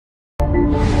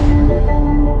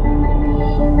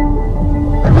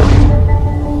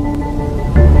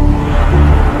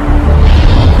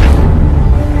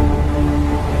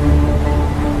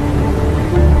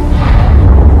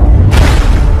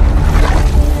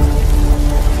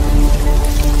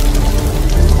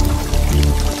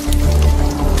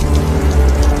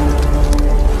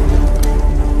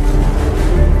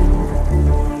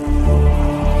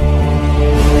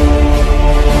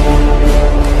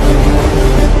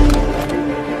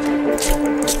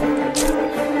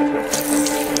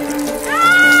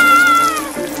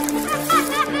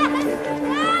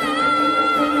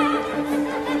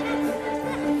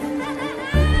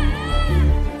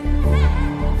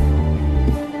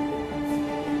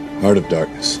Heart of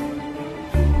Darkness.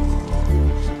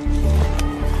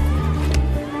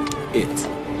 It.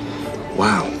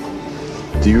 Wow.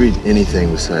 Do you read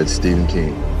anything besides Stephen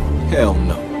King? Hell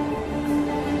no.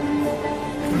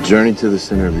 Journey to the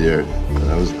Center of the Earth.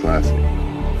 That was a classic.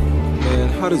 Man,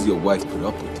 how does your wife put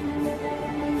up with you?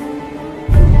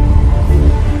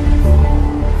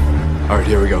 All right,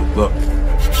 here we go. Look.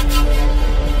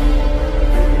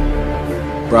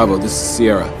 Bravo, this is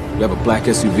Sierra. We have a black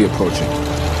SUV approaching.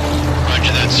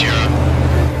 Roger that, Sierra.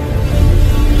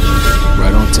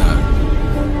 Right on time.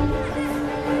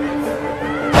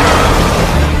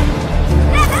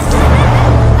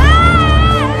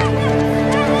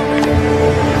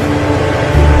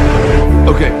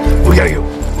 Okay, we gotta go.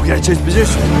 We gotta change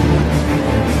position.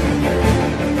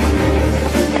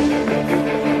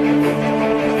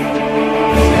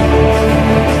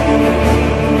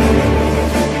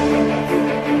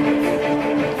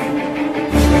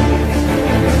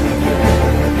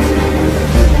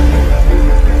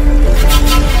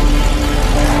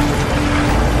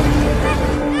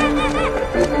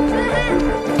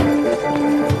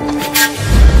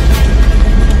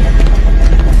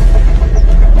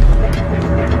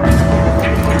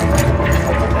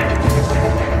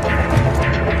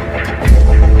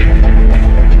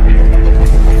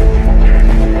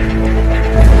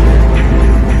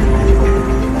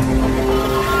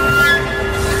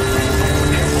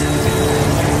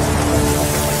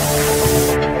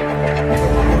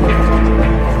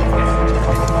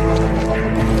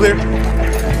 Clear.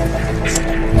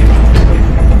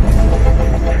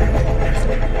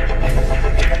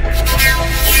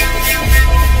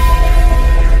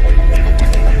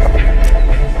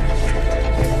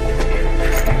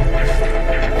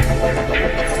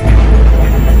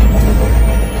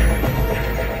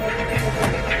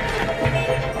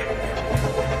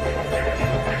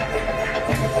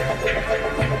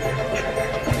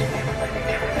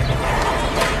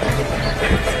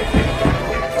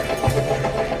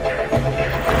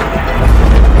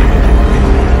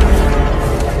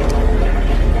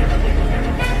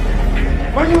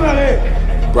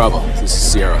 Bravo, this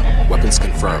is Sierra. Weapons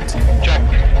confirmed. Check.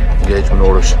 Engagement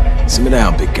orders. Simmer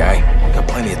down, big guy. Got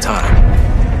plenty of time.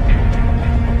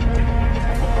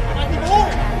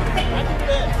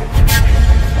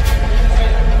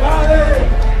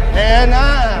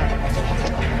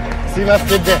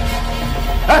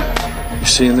 You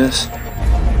seeing this?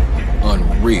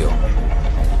 Unreal.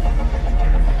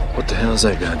 What the hell is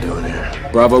that guy doing here?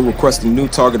 Bravo requesting new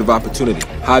target of opportunity.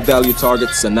 High-value target,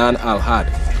 Sanan Al-Had.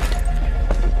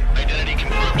 Identity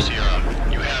confirmed, Sierra.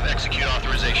 You have execute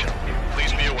authorization.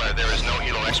 Please be aware there is no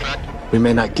helo extract. We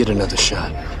may not get another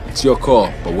shot. It's your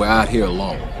call, but we're out here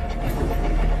alone.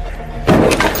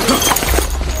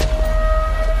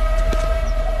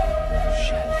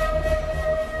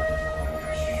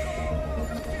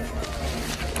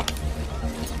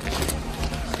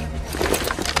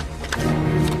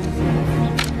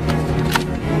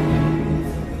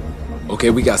 Okay,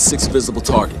 we got 6 visible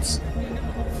targets.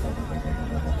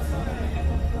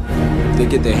 If they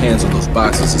get their hands on those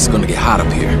boxes, it's gonna get hot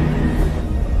up here.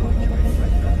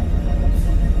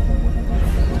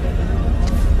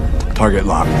 Target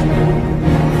locked.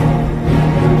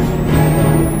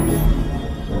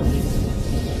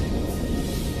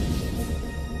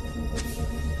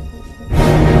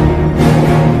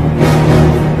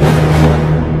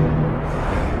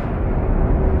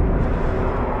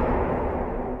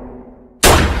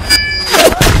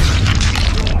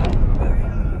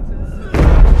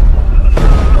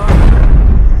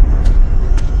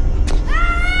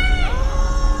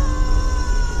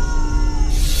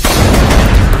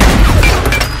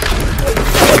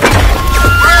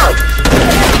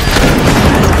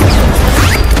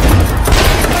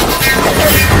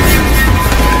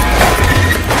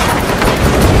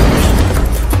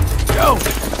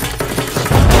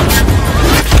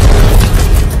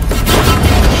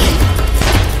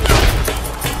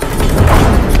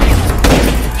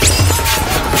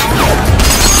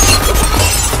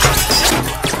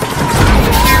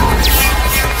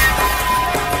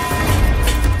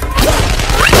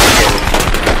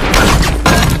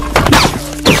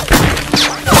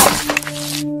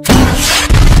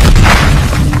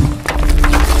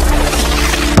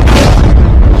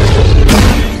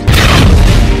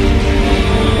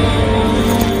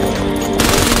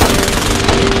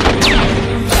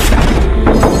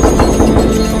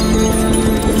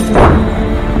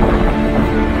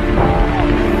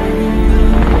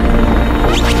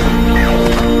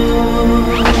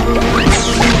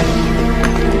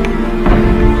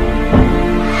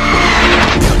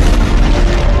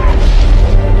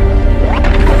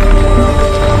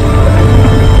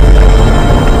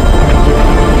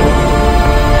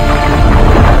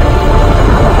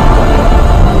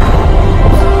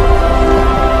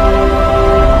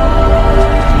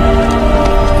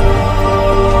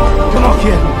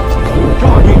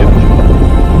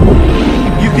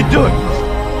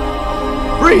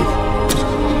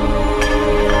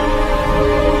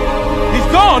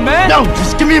 No,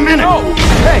 just give me a minute. No!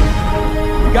 Hey!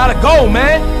 You gotta go,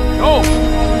 man! Go!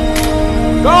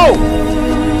 Go!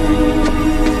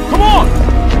 Come on!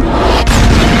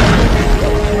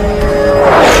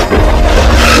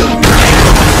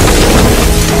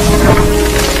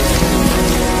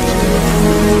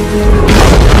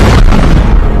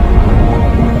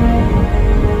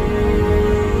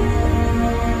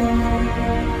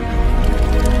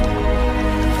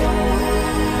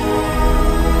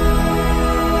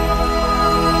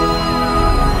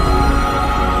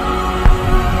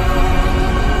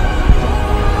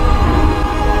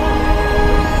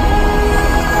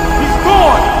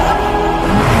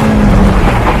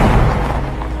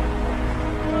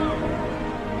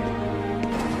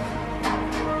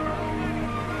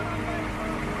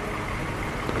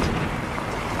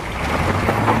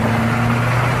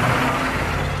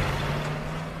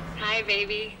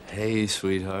 Baby. Hey,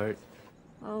 sweetheart.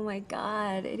 Oh my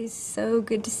God, it is so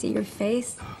good to see your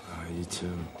face. Oh, you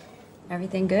too.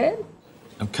 Everything good?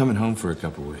 I'm coming home for a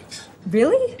couple weeks.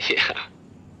 Really? Yeah.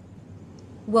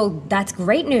 Well, that's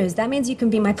great news. That means you can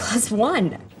be my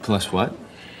 +1. Plus what? All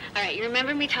right, you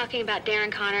remember me talking about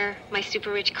Darren Connor, my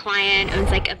super rich client, owns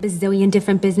like a bazillion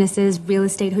different businesses, real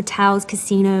estate, hotels,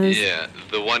 casinos. Yeah,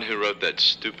 the one who wrote that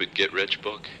stupid get-rich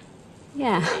book?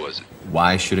 Yeah. What was it?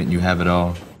 Why shouldn't you have it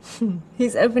all?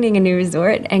 He's opening a new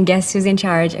resort, and guess who's in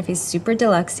charge of his super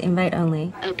deluxe invite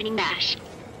only Opening bash.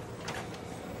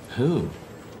 Who?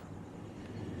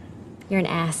 You're an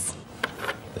ass.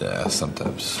 Yeah,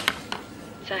 sometimes.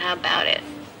 So how about it?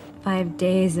 5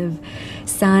 days of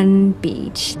sun,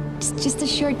 beach. Just a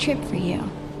short trip for you.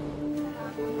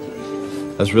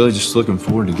 I was really just looking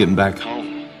forward to getting back home.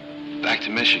 Home. Back to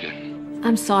Michigan.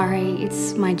 I'm sorry,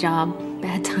 it's my job.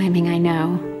 Bad timing, I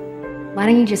know. Why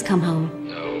don't you just come home?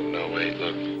 No, wait,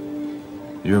 look.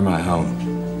 You're my home.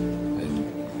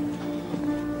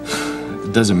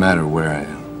 It doesn't matter where I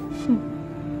am.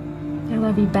 I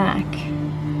love you back.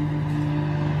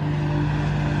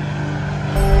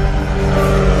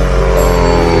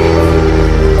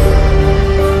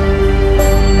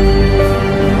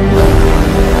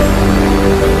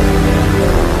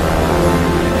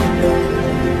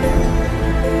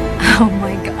 Oh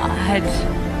my God.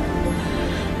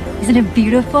 Isn't it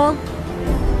beautiful?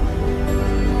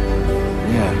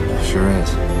 Yeah, sure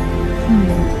is.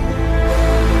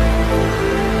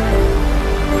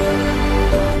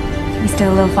 You're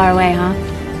still a little far away, huh?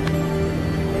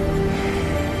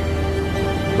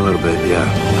 A little bit, yeah.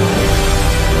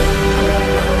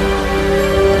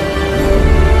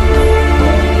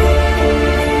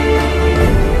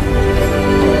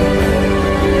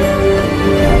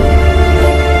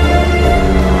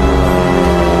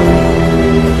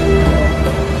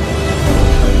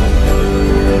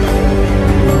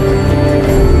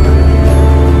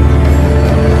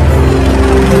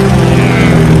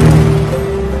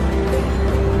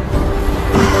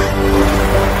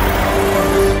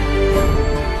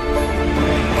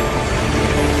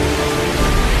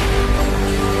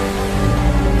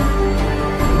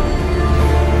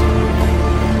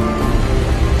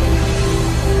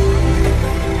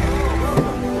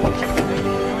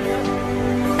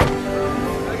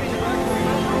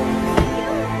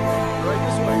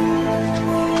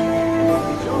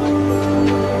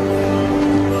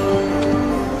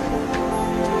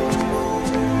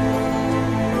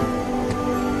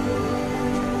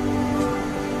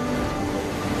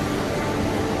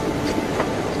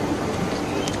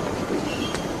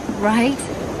 Right?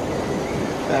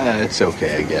 It's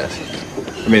okay, I guess.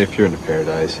 I mean, if you're in the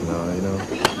paradise, you know.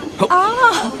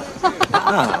 Oh,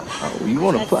 you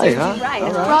want to play, huh? Right.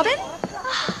 Robin?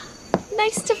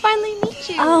 Nice to finally meet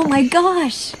you. Oh my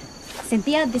gosh.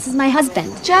 Cynthia, this is my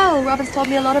husband. Joe, Robin's told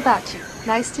me a lot about you.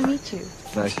 Nice to meet you.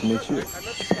 Nice to meet you.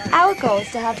 Our goal is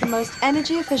to have the most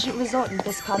energy-efficient resort in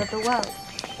this part of the world.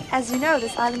 As you know,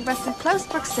 this island rests in close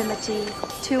proximity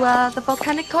to the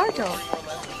volcanic corridor.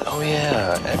 Oh,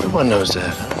 yeah. Everyone knows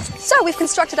that. So we've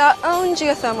constructed our own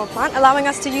geothermal plant, allowing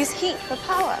us to use heat for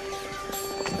power.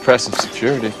 Impressive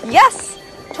security. Yes!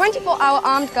 24-hour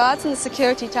armed guards in the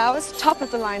security towers,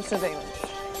 top-of-the-line surveillance.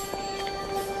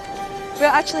 We're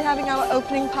actually having our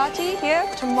opening party here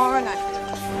tomorrow night.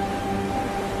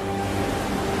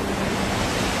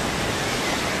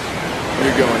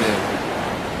 You're going in.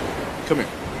 Come here.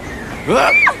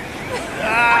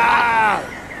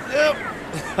 Yep.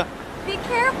 Be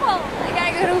careful. I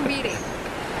gotta go to a meeting.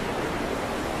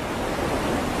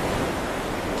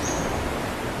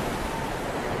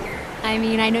 I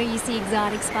mean, I know you see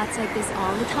exotic spots like this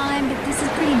all the time, but this is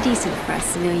pretty decent for us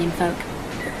civilian folk.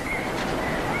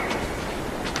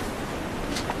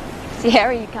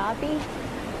 Sierra, you copy?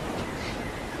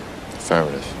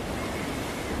 Affirmative.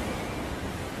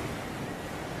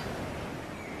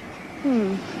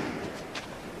 You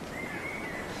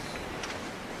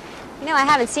know, I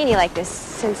haven't seen you like this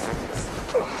since...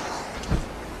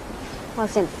 Well,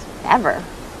 since ever.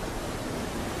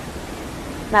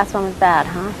 Last one was bad,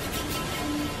 huh?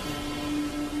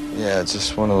 Yeah, it's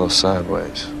just one of those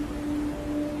sideways.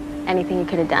 Anything you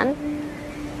could have done?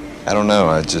 I don't know,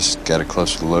 I just got a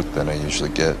closer look than I usually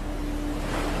get.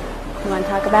 You want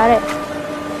to talk about it?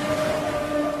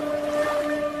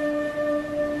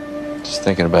 Just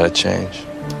thinking about a change.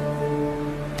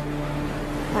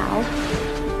 Well,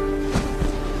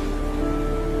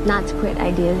 not to put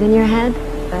ideas in your head,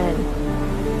 but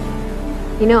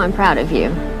you know I'm proud of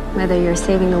you, whether you're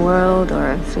saving the world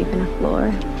or sweeping a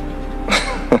floor.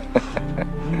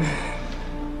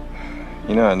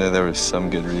 You know, I knew there was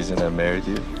some good reason I married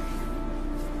you.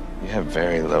 You have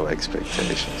very low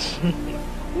expectations.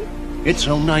 It's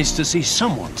so nice to see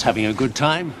someone's having a good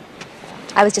time.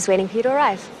 I was just waiting for you to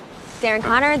arrive. Darren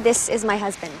Connor, this is my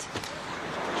husband.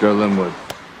 Joe Linwood.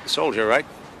 Soldier, right?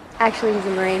 Actually, he's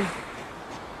a Marine.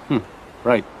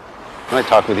 Right. Can I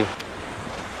talk with you?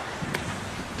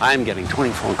 I'm getting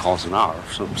 20 phone calls an hour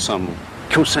from some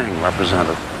Kusang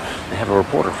representative. They have a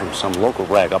reporter from some local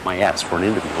rag up my ass for an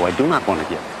interview who I do not want to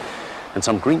give. And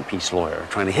some Greenpeace lawyer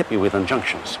trying to hit me with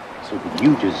injunctions. So could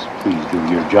you just please do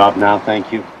your job now,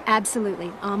 thank you?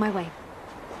 Absolutely. On my way.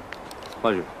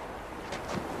 Pleasure.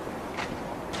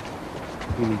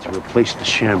 You need to replace the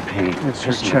champagne. It's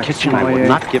just in the kitchen I would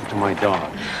not give to my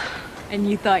dog. And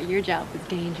you thought your job was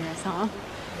dangerous, huh?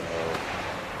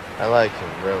 I like him,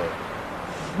 really.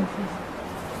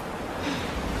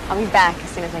 I'll be back as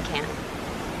soon as I can.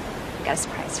 I got a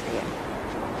surprise for you.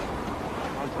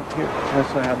 Here,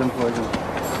 yes, I have them poisoned.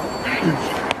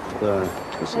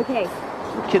 What's Okay.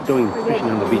 the kid doing fishing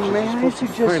on the beach? May I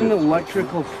suggest an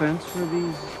electrical fence for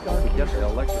these? Yes, the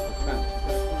electrical fence.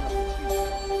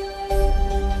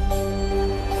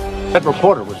 That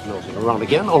reporter was nosing around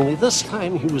again, only this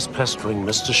time he was pestering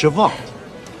Mr. Cheval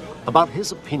about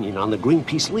his opinion on the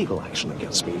Greenpeace legal action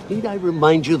against me. Need I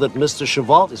remind you that Mr.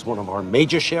 Cheval is one of our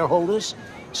major shareholders?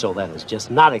 So that is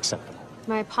just not acceptable.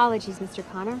 My apologies, Mr.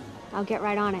 Connor. I'll get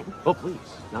right on it. Oh, please,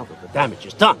 now that the damage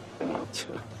is done.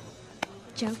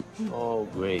 Joe? Oh,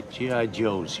 great. G.I.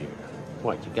 Joe's here.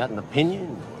 What, you got an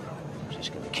opinion? Or she's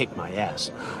gonna kick my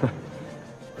ass?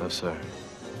 No, sir.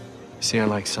 You see,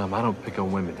 unlike some, I don't pick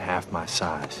on women half my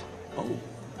size. Oh.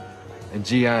 And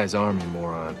GI is Army,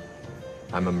 moron.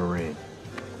 I'm a Marine.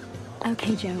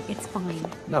 Okay, Joe, it's fine.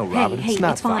 No, Robin, hey, it's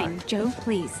not it's fine. Joe,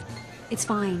 please. It's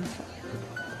fine.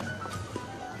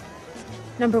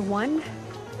 Number one,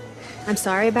 I'm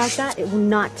sorry about that. It will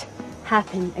not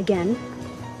happen again.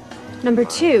 Number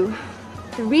two,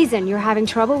 the reason you're having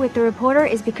trouble with the reporter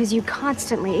is because you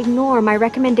constantly ignore my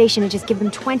recommendation to just give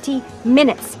them 20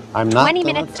 minutes. I'm not 20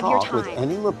 gonna minutes of your talk with time.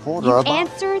 any reporter You about...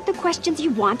 answer the questions you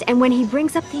want, and when he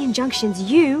brings up the injunctions,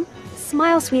 you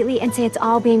smile sweetly and say it's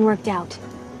all being worked out.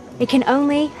 It can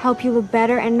only help you look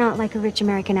better and not like a rich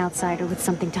American outsider with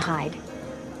something to hide.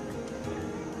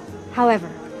 However,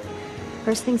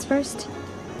 first things first,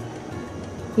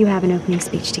 you have an opening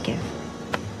speech to give.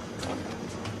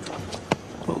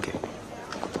 Okay.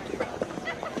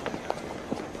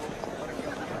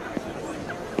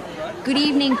 Good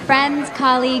evening, friends,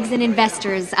 colleagues, and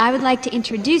investors. I would like to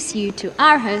introduce you to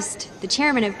our host, the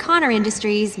chairman of Connor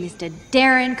Industries, Mr.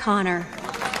 Darren Connor.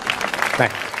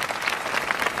 Thanks.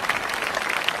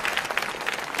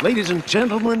 Ladies and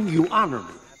gentlemen, you honor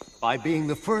me by being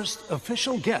the first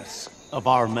official guest of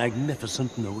our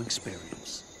magnificent new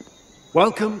experience.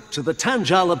 Welcome to the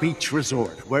Tanjala Beach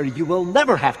Resort, where you will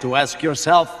never have to ask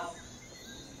yourself,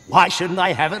 why shouldn't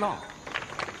I have it all?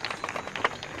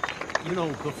 You know,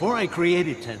 before I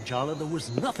created Tanjala, there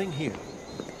was nothing here.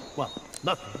 Well,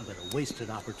 nothing but a wasted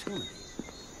opportunity.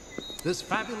 This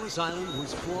fabulous island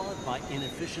was flawed by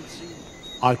inefficiency,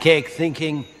 archaic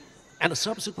thinking, and a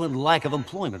subsequent lack of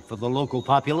employment for the local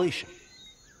population.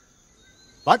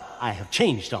 But I have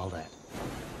changed all that.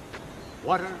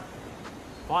 Water,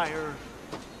 fire,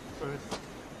 earth,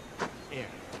 air.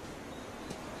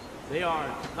 They are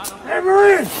not only... Hey,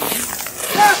 Marine!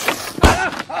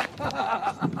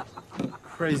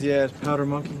 Crazy ass powder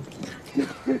monkey.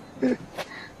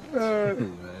 How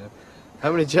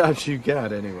many jobs you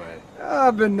got, anyway?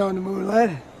 I've been known to move,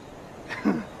 lad.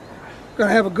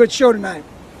 Gonna have a good show tonight.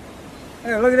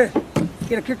 Hey, look at this.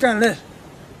 Get a kick out of this.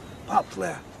 Pop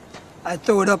flare. I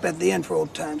throw it up at the end for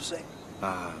old time's sake.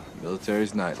 Ah,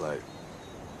 military's nightlife.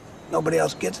 Nobody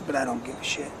else gets it, but I don't give a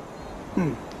shit.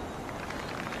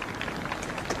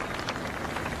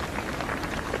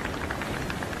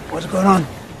 What's going on?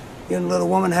 You and the little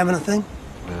woman having a thing?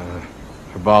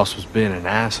 Her boss was being an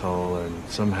asshole, and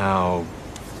somehow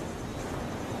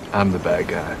I'm the bad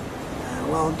guy.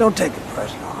 Well, don't take it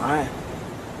personal, all right?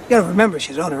 You gotta remember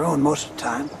she's on her own most of the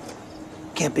time.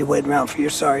 Can't be waiting around for your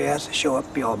sorry ass to show up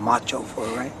and be all macho for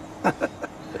her, right?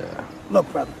 Yeah.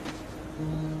 Look, brother.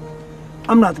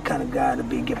 I'm not the kind of guy to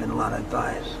be giving a lot of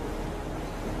advice.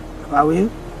 If I were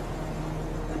you,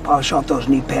 I'd polish off those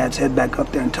knee pads, head back up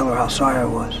there and tell her how sorry I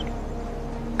was.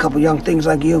 A couple young things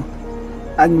like you,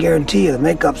 I can guarantee you the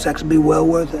makeup sex will be well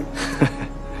worth it.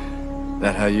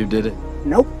 That how you did it?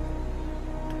 Nope.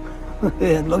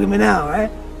 Yeah, look at me now, right?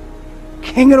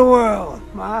 King of the world,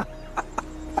 ma.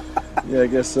 Yeah, I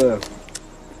guess so.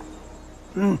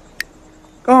 Go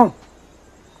on.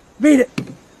 Beat it.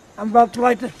 I'm about to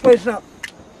light this place up.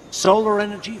 Solar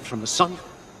energy from the sun,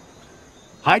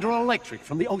 hydroelectric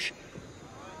from the ocean,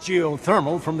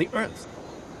 geothermal from the earth,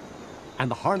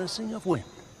 and the harnessing of wind.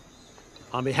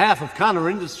 On behalf of Connor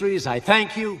Industries, I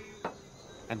thank you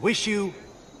and wish you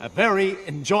a very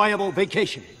enjoyable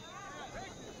vacation.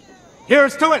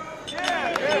 Here's to it!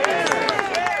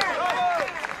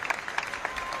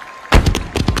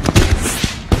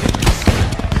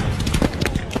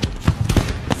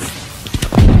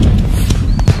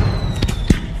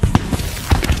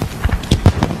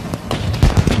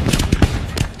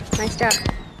 Nice job.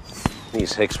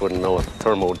 These hicks wouldn't know a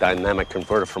thermodynamic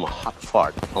converter from a hot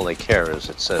fart. All they care is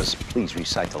it says, please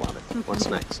recycle on it. What's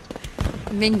next?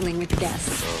 Mingling with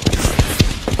guests.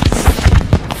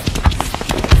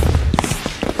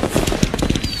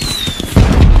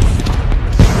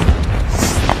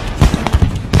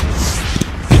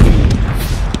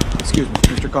 Excuse me,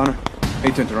 Mr. Connor.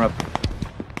 Hate to interrupt.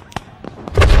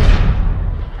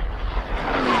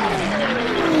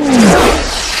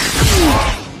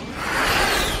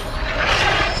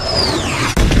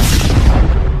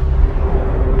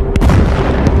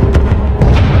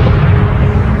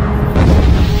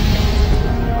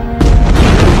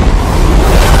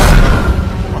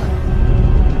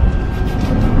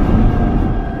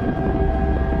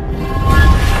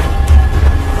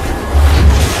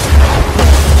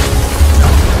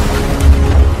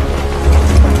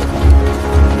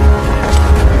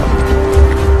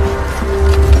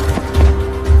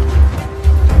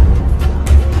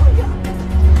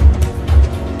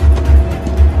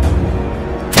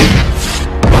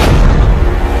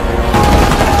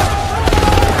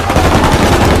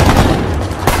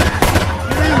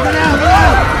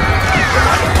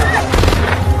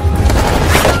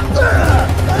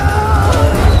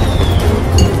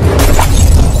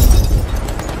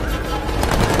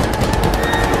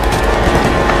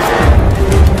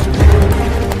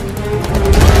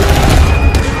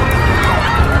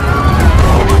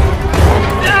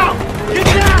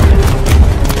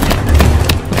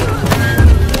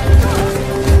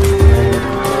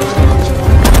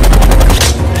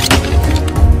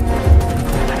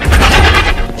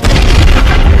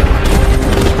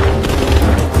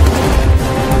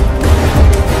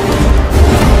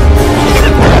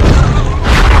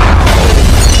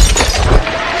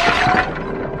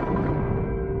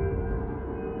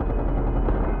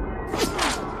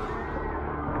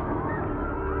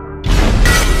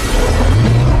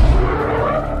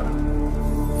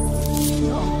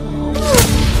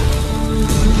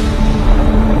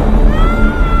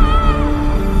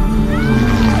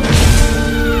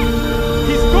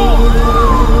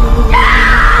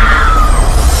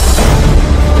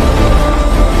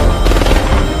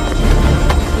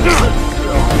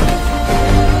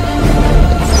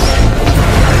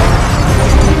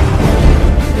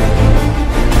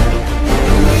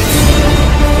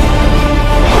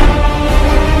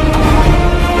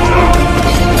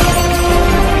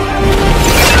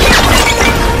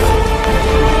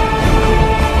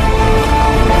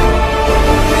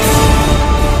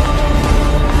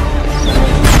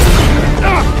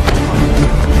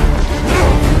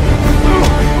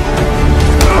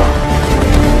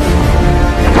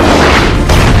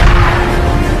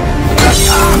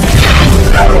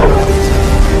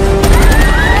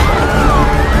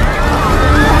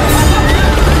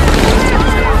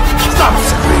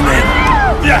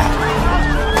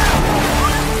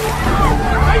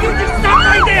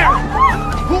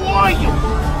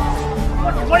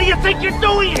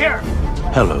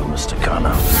 Hello, Mr.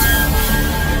 Connor.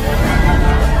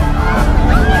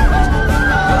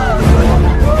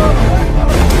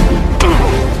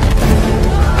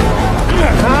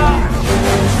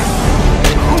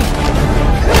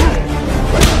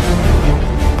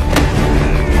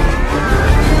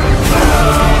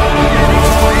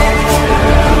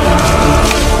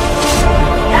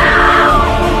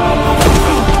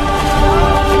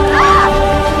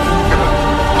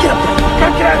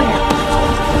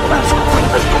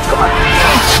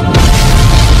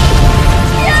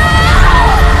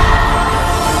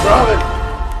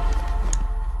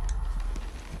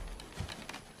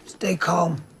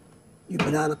 home. You've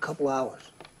been on a couple hours.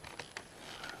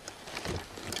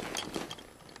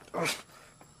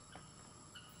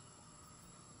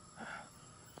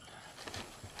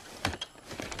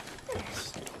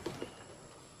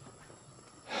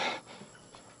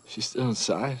 She's still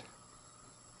inside?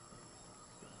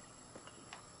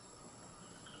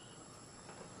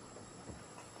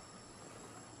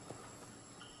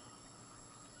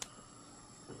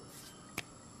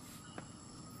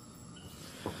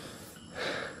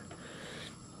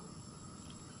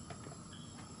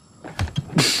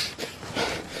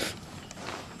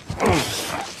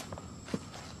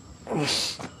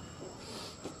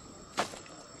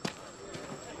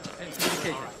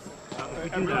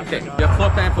 Okay, we have floor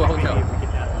plan for a hotel.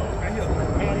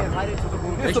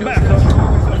 Make sure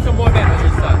put some more men on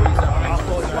this side.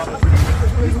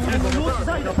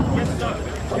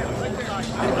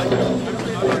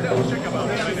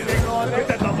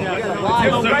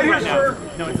 Right here, sir.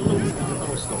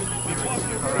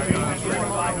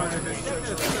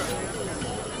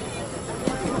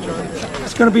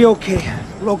 It's gonna be okay.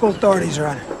 Local authorities are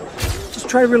on it. Just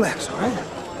try to relax, all right?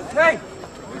 Hey!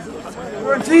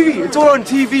 We're on TV! It's all on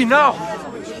TV now!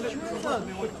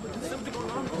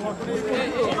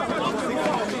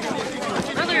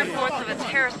 Early reports of a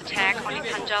terrorist attack on the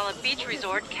Panjala Beach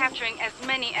Resort capturing as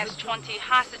many as 20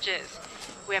 hostages.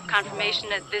 We have confirmation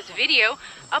that this video,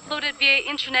 uploaded via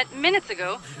internet minutes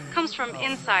ago, comes from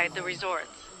inside the resort.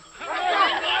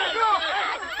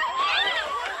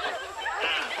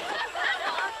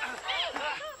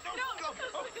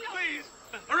 Please!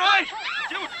 All right!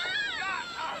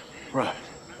 Right.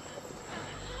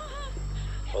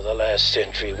 For the last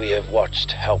century, we have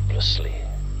watched helplessly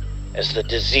as the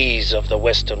disease of the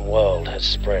Western world has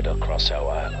spread across our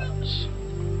islands.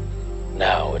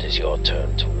 Now it is your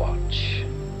turn to watch.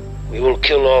 We will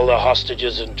kill all the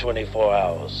hostages in 24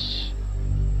 hours.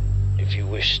 If you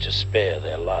wish to spare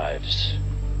their lives,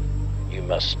 you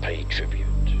must pay tribute.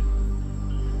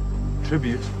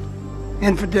 Tribute?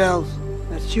 Infidels.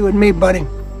 That's you and me, buddy.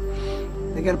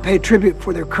 They gotta pay tribute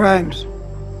for their crimes.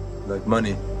 Like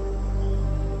money?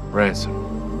 Ransom.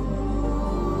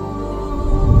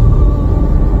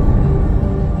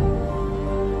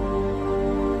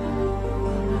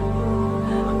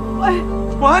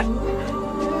 What?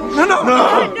 No, no!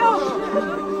 No!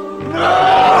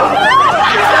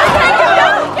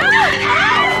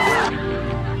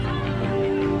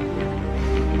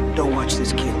 Don't watch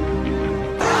this kid.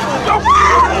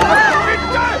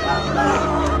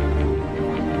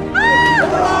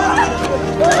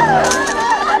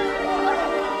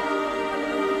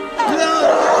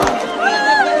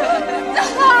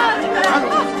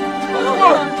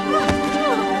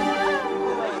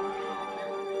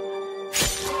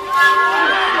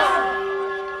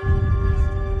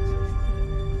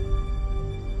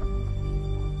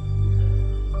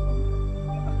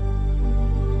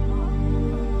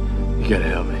 You gotta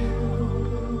help me.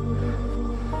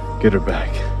 Get her back.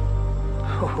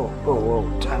 Whoa, whoa,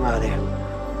 whoa, time out here.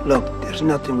 Look, there's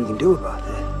nothing we can do about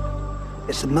that.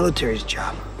 It's the military's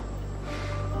job.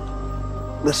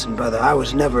 Listen, brother, I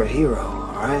was never a hero,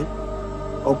 all right?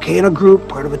 Okay in a group,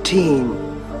 part of a team,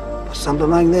 but something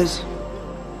like this?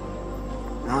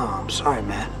 No, I'm sorry,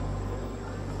 man.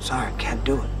 Sorry, can't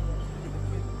do it.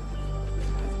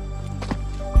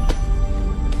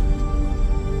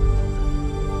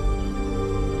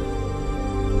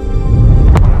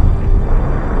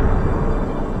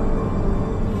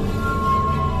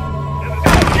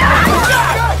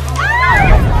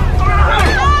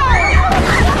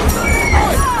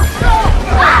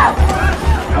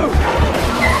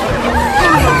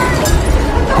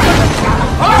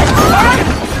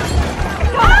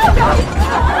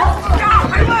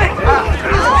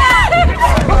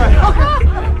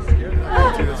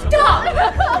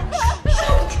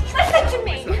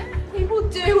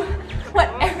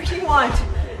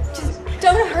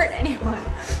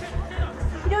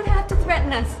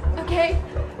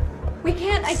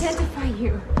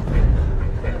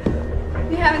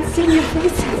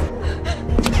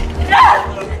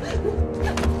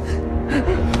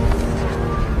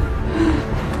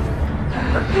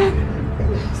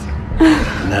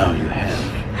 Now you have.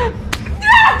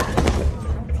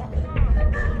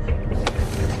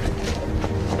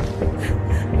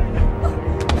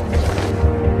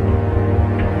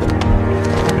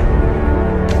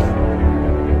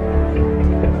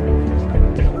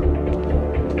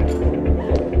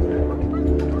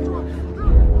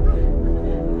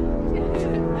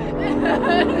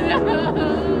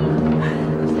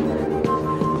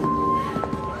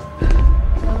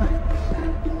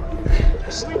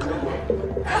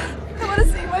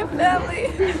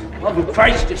 love of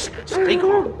Christ, just stay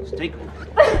calm. Stay calm.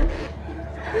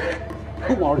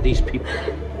 Who are these people?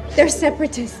 They're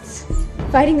separatists,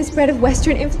 fighting the spread of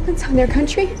Western influence on their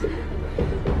country.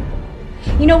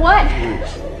 You know what?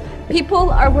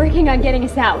 People are working on getting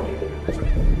us out.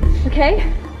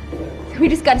 Okay? We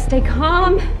just gotta stay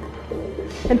calm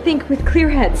and think with clear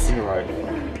heads. You're right.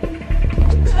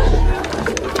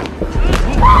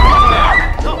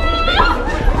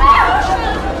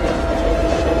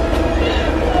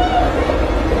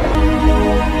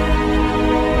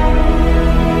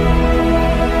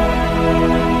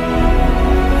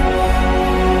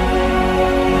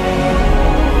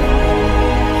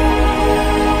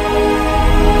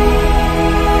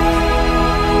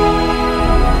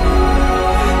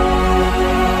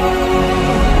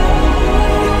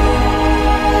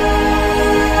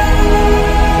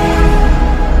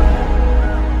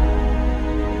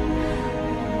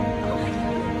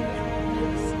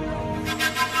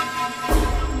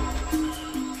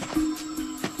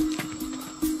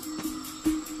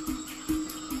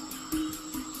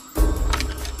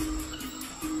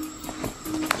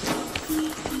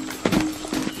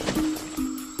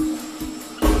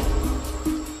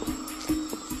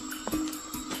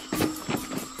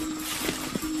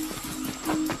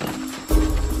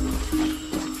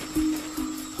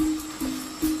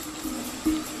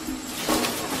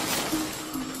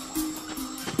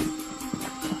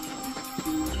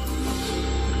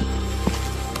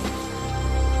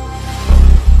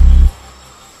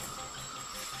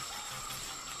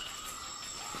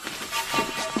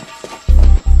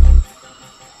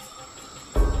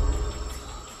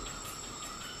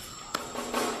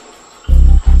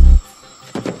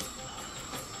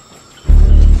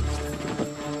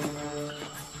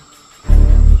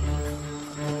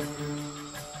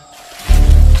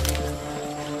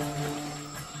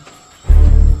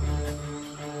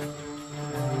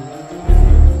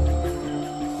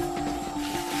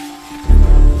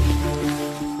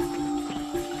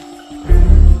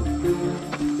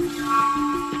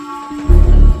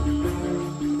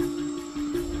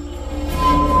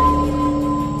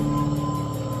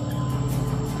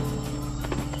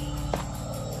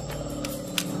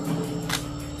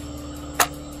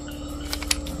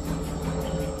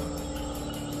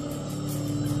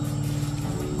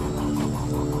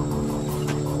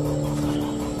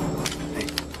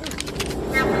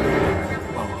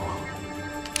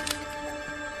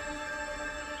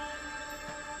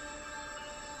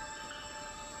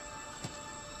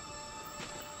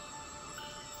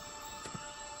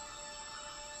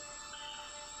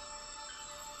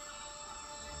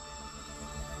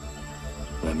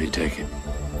 Let me take it.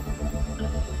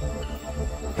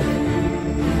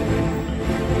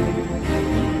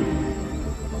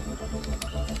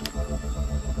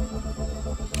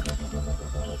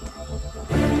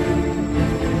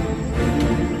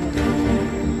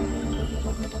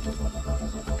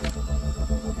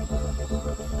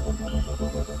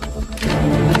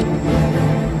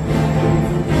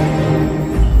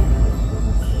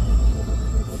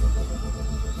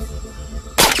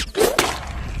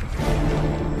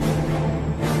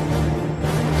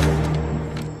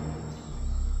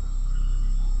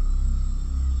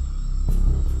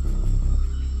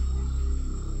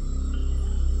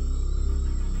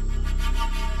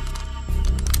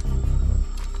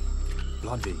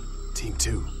 Blondie, Team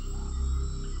 2.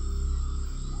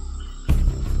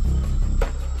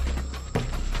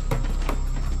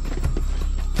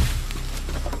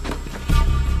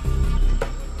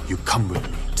 You come with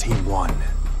me, Team 1.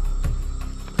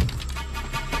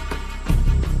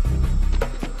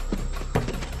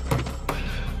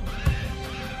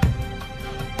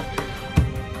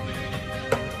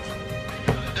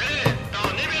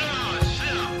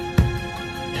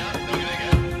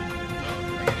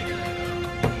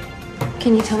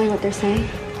 Can you tell me what they're saying?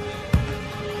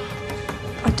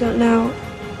 I don't know.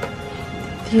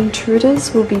 The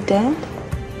intruders will be dead?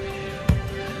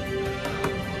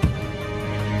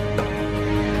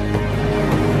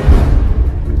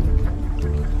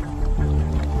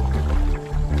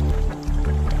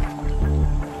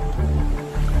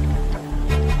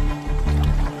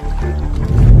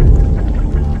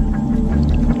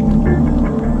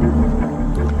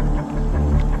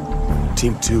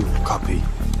 Team 2, copy.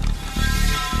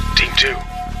 Team 2.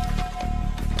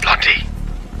 Blondie.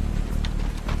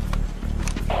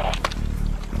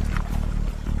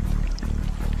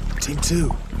 Team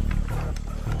 2.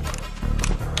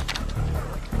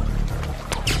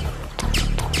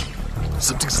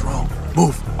 Something's wrong.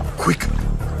 Move, quick.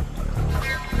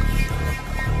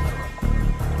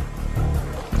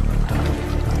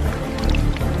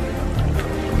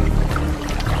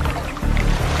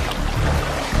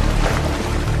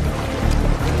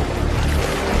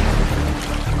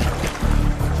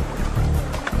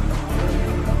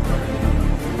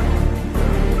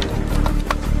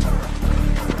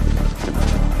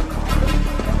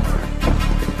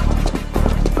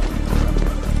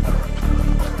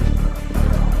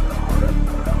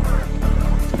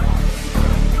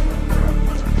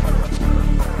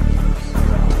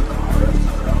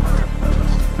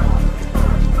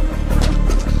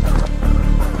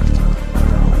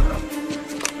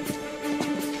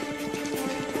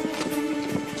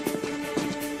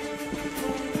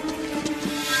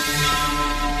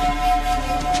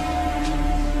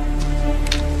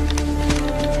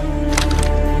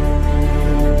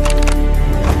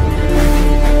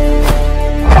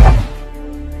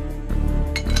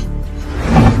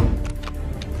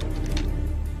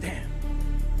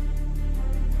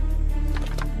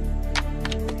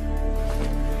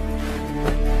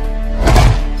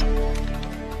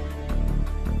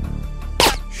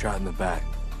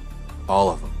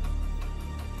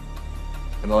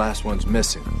 last one's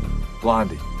missing.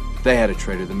 Blondie. If they had a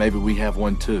traitor, then maybe we have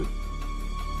one too.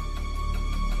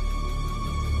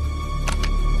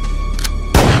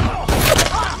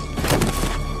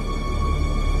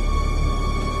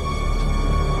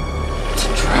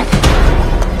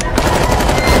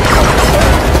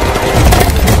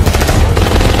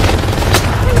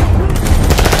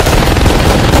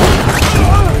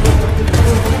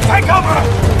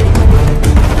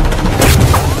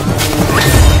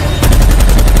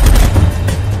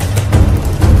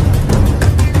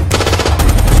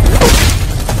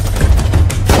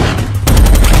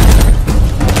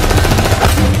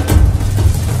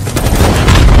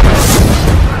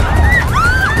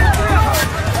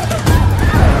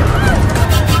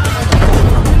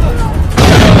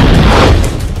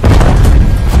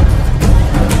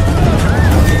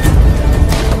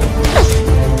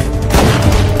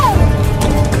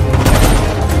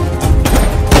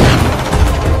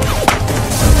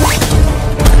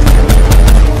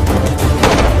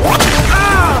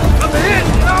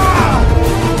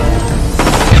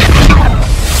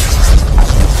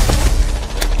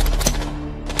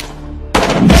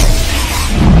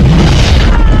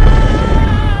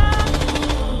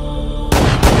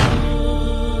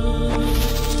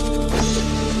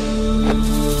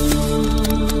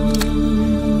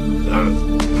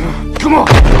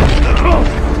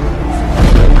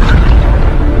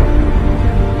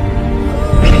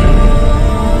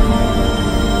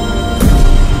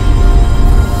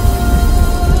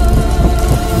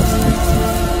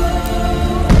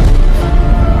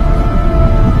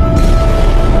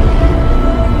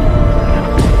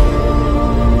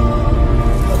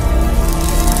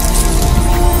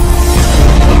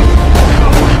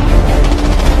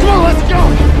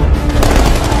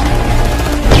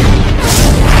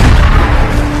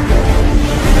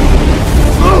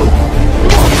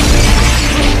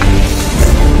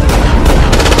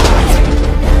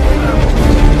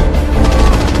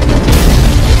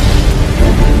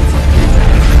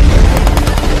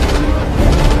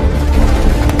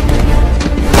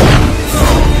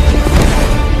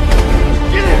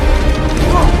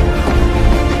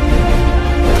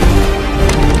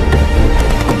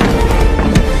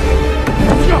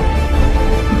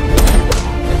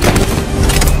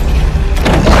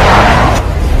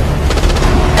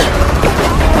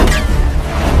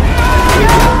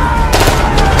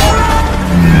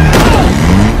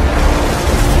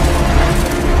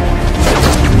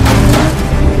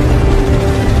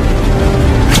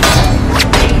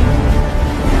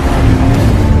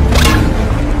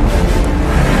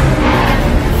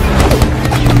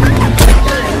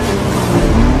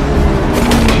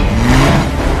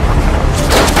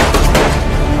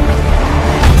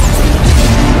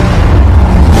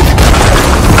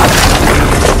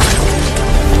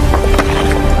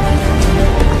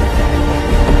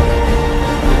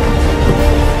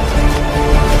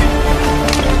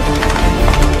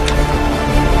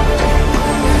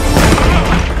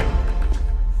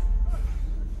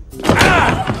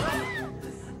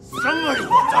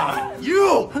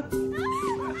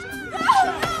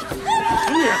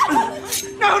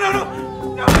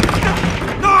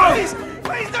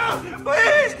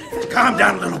 Calm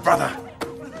down, little brother.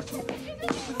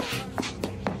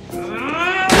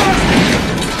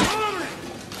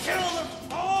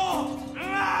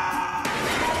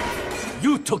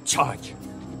 You took charge.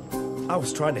 I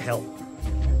was trying to help.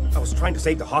 I was trying to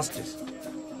save the hostages.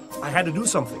 I had to do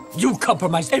something. You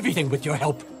compromised everything with your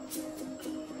help.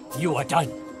 You are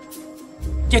done.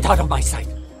 Get out of my sight.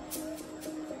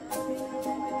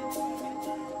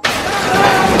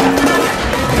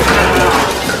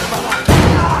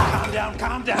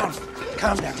 Calm down.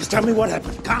 Calm down. Just tell me what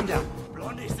happened. Calm down.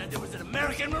 Blondie said there was an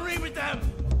American Marine with them.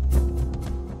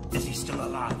 Is he still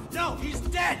alive? No, he's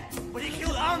dead. But he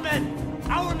killed our men.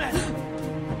 Our men.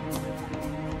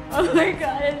 Oh my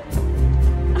god.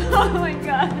 Oh my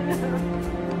god.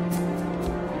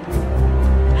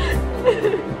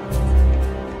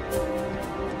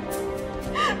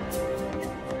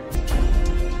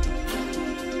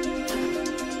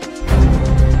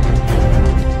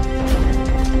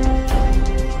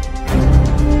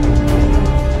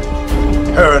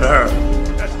 Her and her.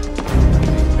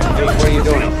 Hey, what are you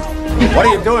doing? What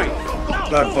are you doing?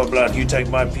 Blood for blood. You take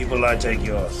my people, I take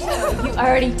yours. You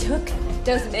already took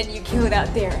those men you killed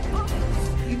out there.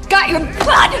 You got your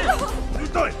blood! What are you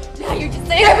doing? Now you're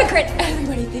just an hypocrite.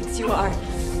 Everybody thinks you are.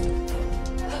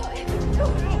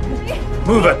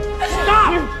 Move it.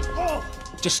 Stop!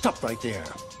 Just stop right there.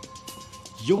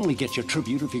 You only get your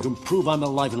tribute if you can prove I'm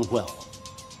alive and well.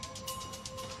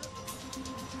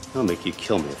 I'll make you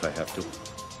kill me if I have to.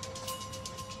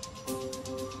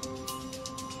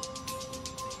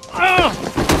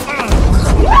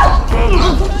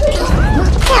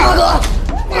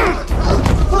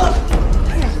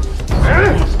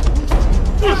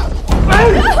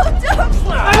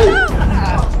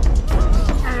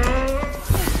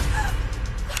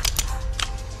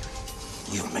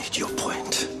 made your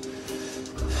point.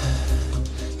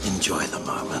 Enjoy the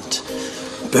moment.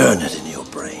 Burn it in your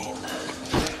brain.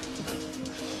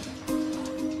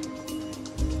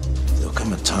 There'll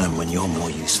come a time when you're more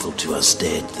useful to us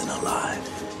dead than alive.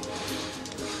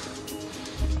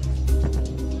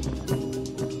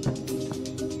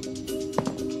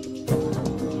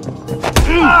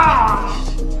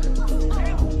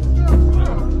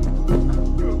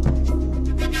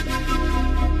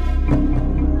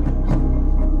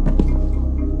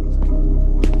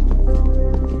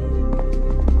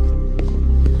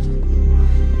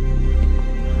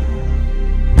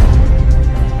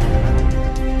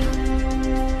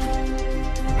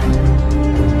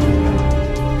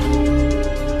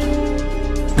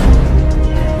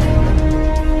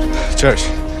 Church,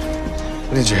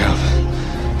 I need your help.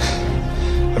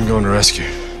 I'm going to rescue.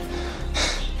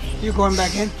 You going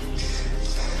back in?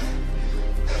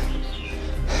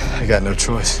 I got no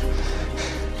choice.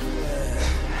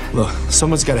 Look,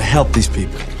 someone's got to help these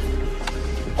people.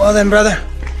 Well then, brother,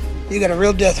 you got a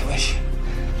real death wish.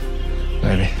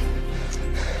 Maybe.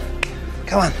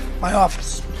 Come on, my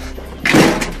office.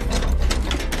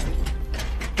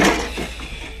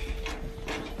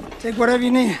 Take whatever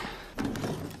you need.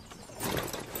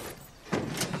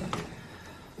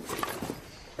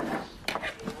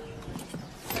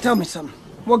 Tell me something.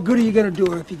 What good are you gonna do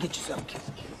her if you get yourself killed?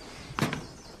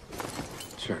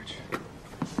 Church,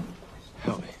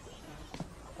 help me.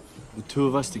 The two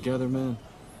of us together, man.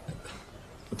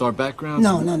 With our backgrounds.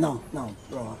 No,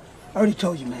 bro. I already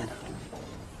told you, man.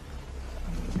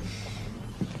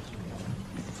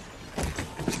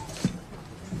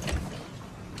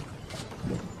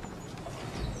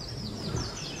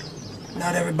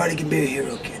 Not everybody can be a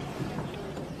hero, kid.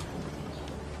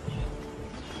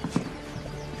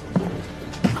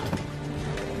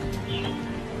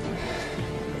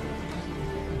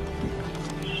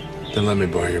 Then let me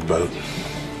borrow your boat.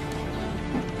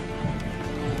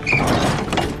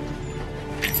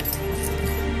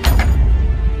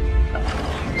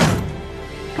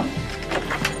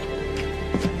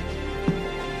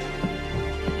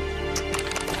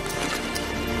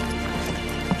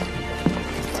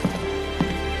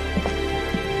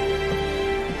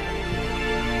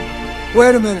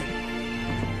 Wait a minute.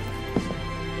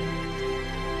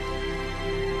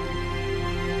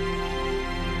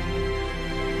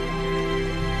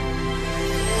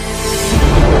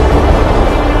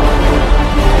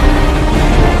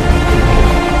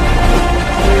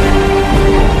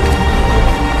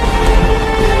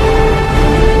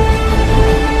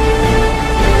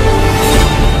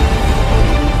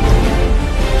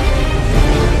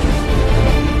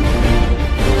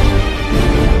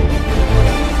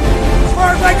 As far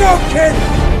as I go!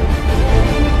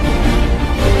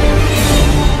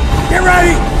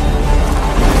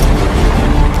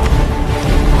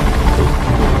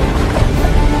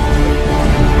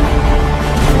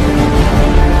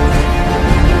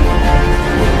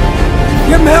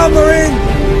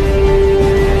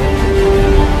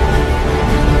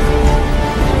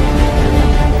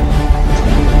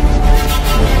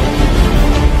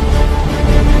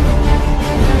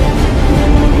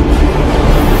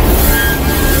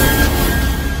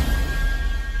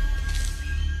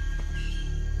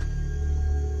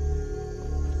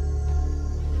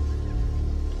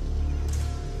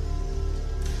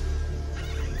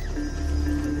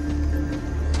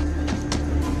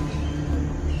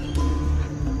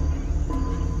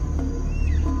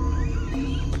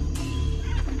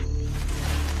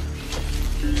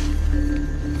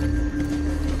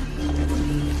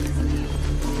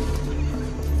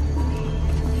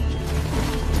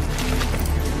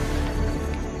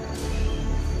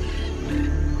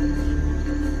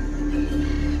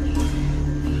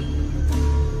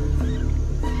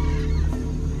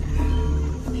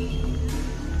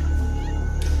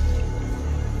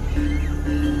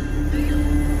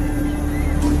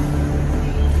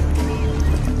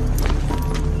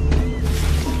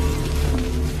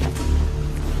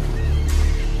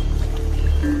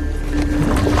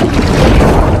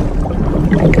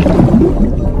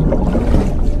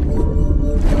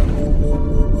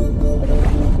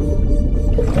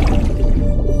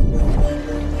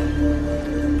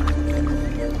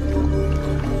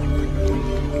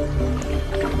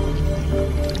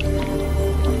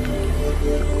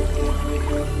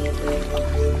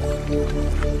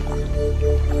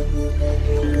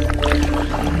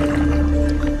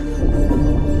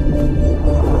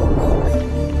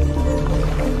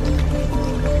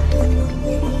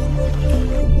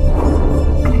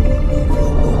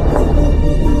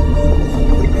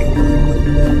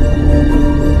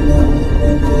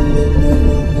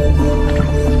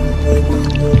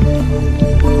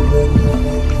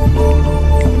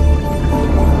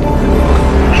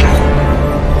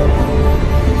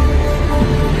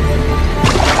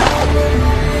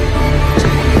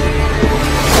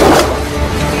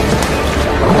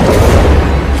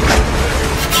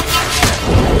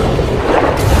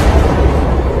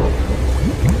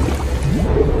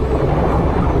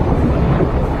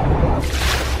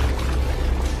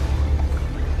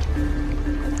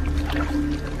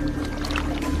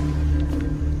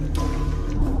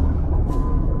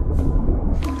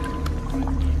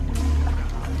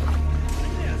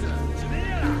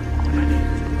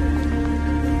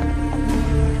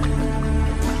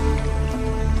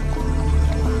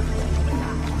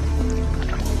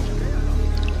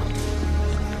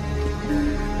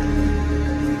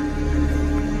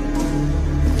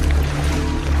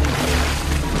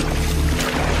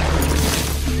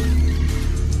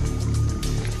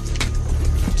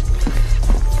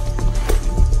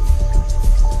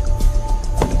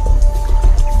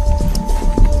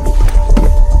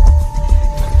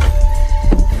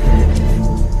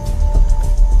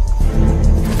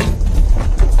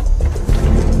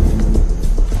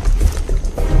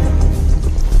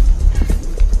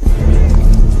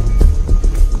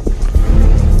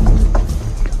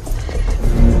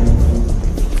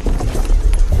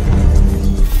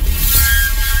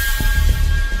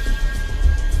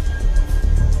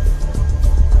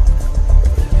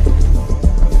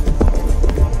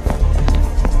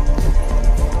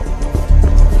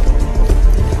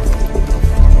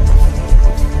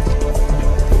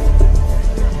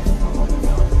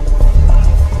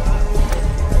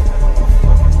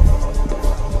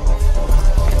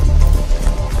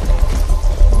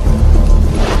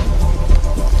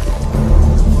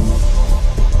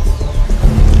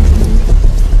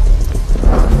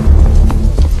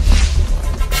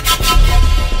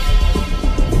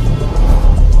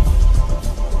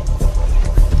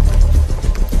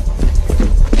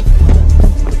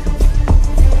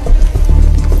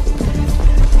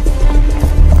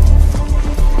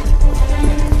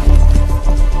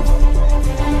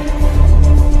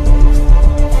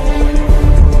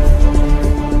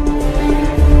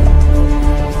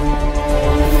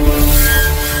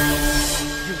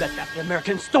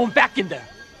 American Stone back in there.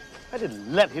 I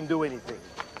didn't let him do anything.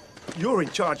 You're in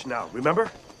charge now,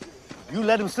 remember? You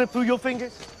let him slip through your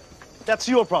fingers? That's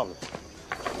your problem.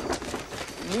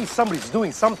 At least somebody's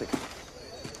doing something.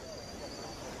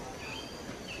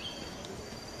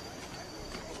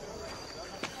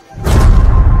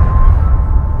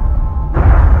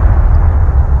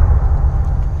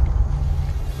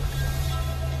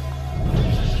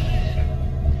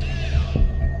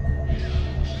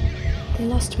 They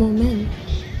lost more men.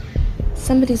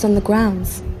 Somebody's on the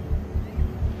grounds.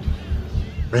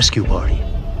 Rescue party.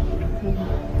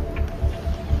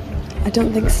 I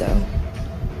don't think so.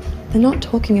 They're not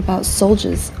talking about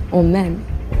soldiers or men.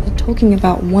 They're talking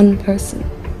about one person.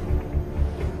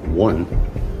 One?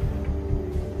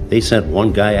 They sent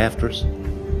one guy after us?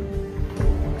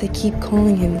 They keep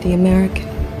calling him the American.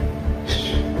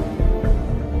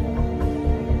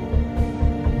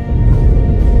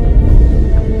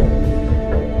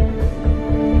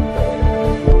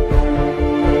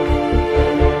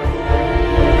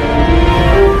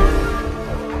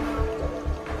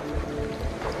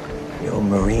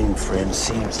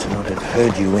 Seems to not have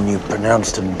heard you when you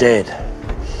pronounced him dead.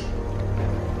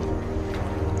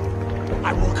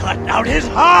 I will cut out his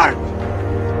heart!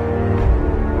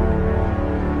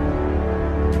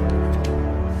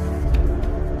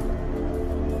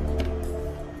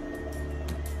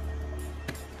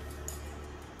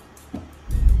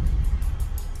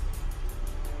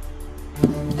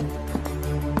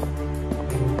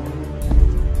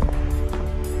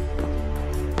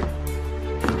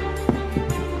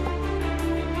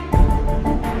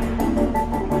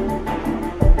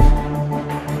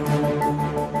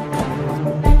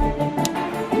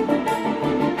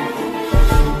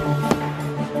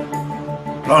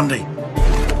 Blondie,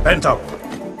 Bento,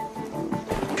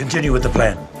 continue with the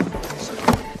plan.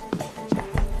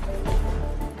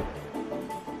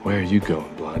 Where are you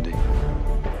going, Blondie?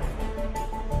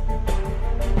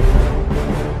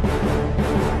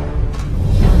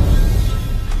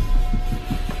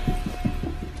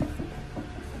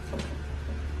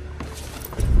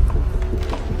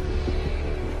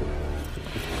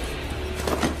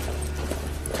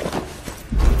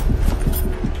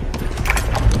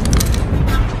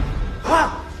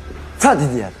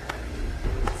 Idiot.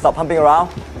 Stop pumping around.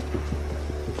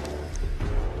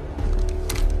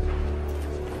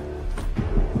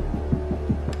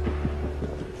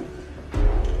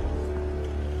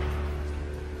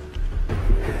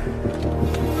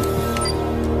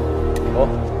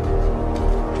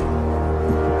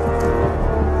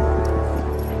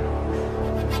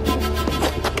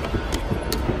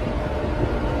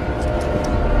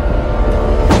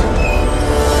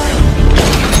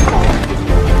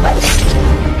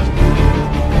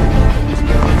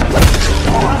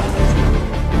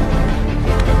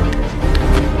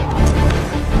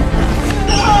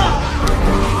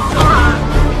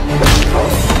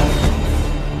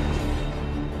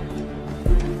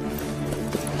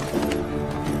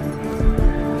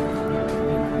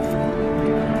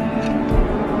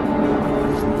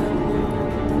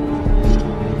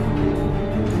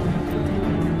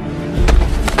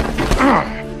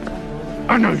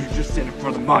 I know you're just in it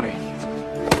for the money.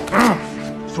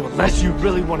 So unless you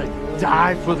really want to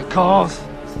die for the cause,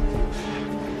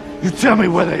 you tell me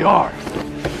where they are.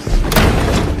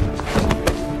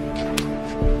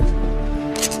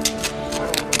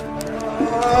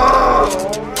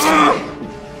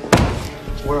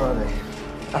 Where are they?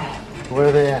 Where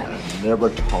are they at? Never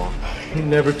talk. You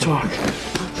never talk.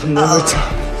 Never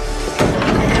talk.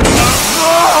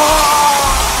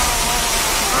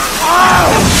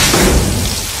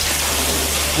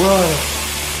 Where are they?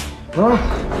 Huh?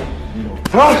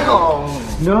 Huh?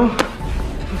 No?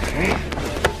 Okay.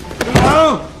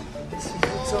 No!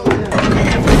 It's over there.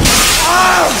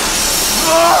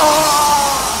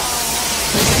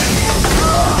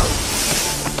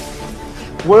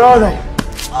 Where are they?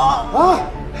 Huh?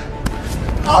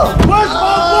 Where's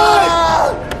my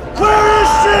wife? Where is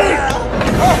she?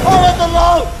 All at the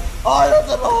law! All at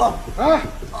the law! Huh?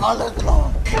 All at the law!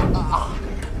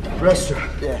 Rest her.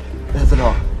 Yeah, that's it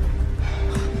all.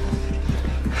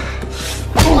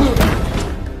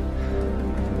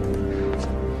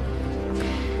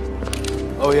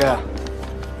 Oh, yeah.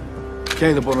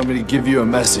 Caleb wanted me to give you a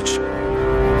message.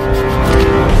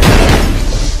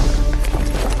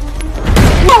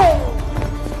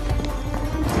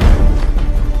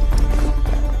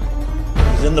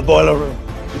 He's in the boiler room.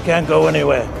 He can't go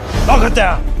anywhere. Lock it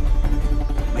down.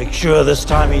 Make sure this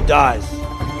time he dies.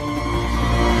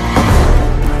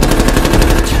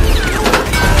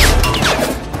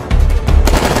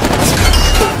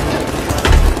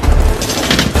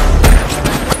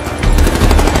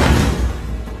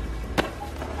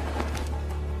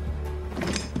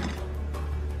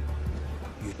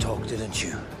 You talked, didn't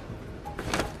you?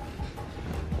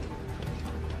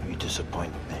 You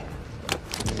disappoint me.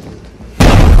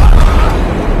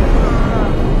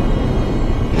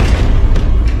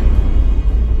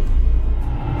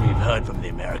 We've heard from the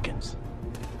Americans.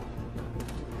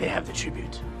 They have the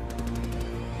tribute.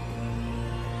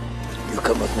 You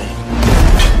come with me.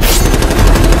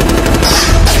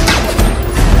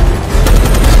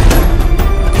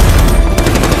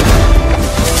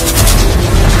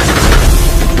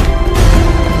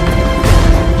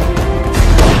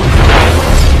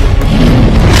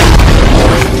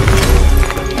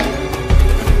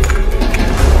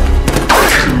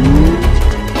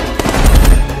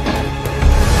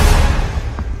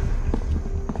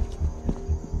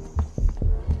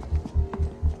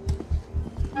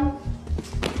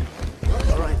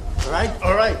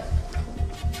 All right.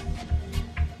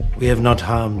 We have not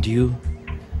harmed you.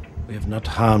 We have not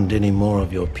harmed any more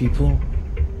of your people.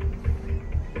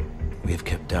 We have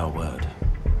kept our word.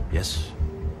 Yes?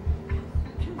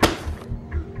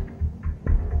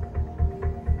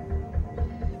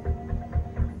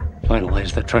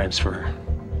 Finalize the transfer.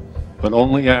 But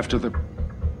only after the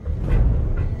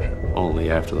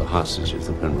hostages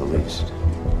have been released.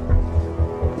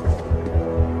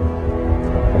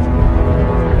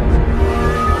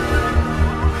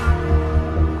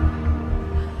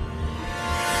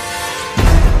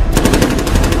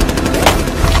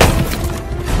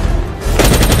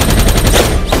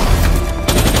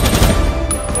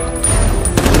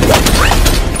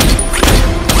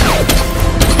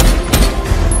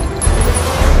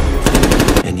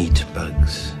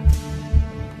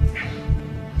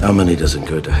 How many doesn't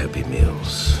go to Happy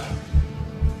Meals?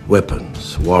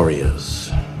 Weapons,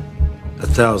 warriors.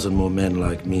 1,000 more men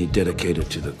like me dedicated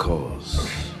to the cause.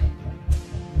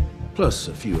 Plus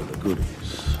a few other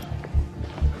goodies.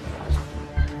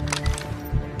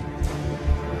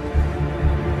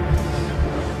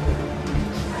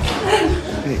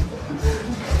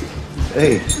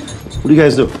 Hey, what do you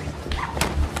guys do?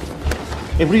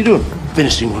 Hey, what are you doing?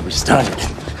 Finishing what we started.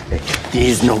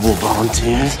 These noble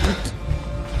volunteers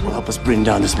will help us bring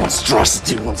down this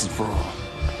monstrosity once and for all.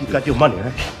 You got your money,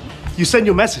 right? You send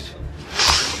your message.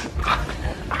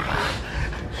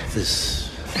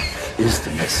 This is the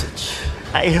message.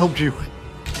 I helped you.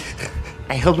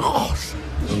 I helped the cause.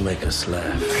 Don't make us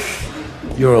laugh.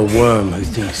 You're a worm who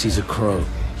thinks he's a crow.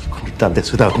 You couldn't have done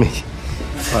this without me.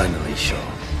 Finally, Sean.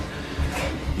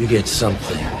 You get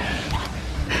something.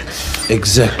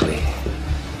 Exactly.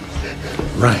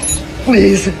 Right.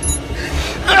 Please.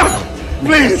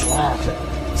 Please!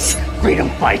 Freedom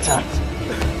fighter!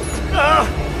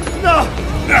 No!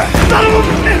 Son of a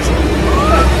bitch!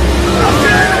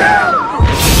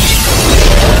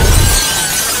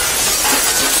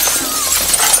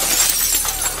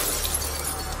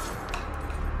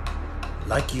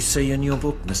 Like you say in your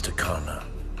book, Mr. Connor,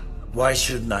 why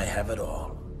shouldn't I have it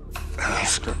all?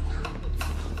 Master.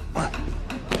 Let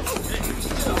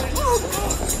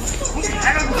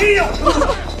him deal!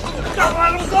 Don't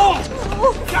let him go!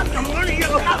 Got the money, you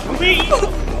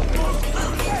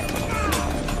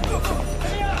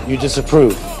You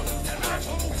disapprove.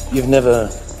 You've never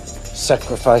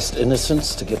sacrificed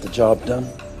innocence to get the job done?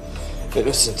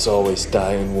 Innocents always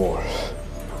die in war.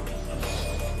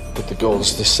 But the goal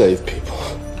is to save people,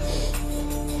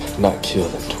 not kill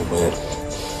them to win.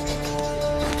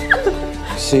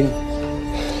 See?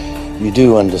 You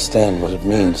do understand what it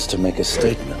means to make a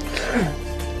statement.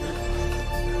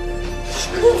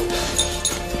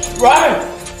 Run!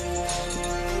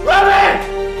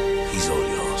 Run! He's all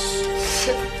yours.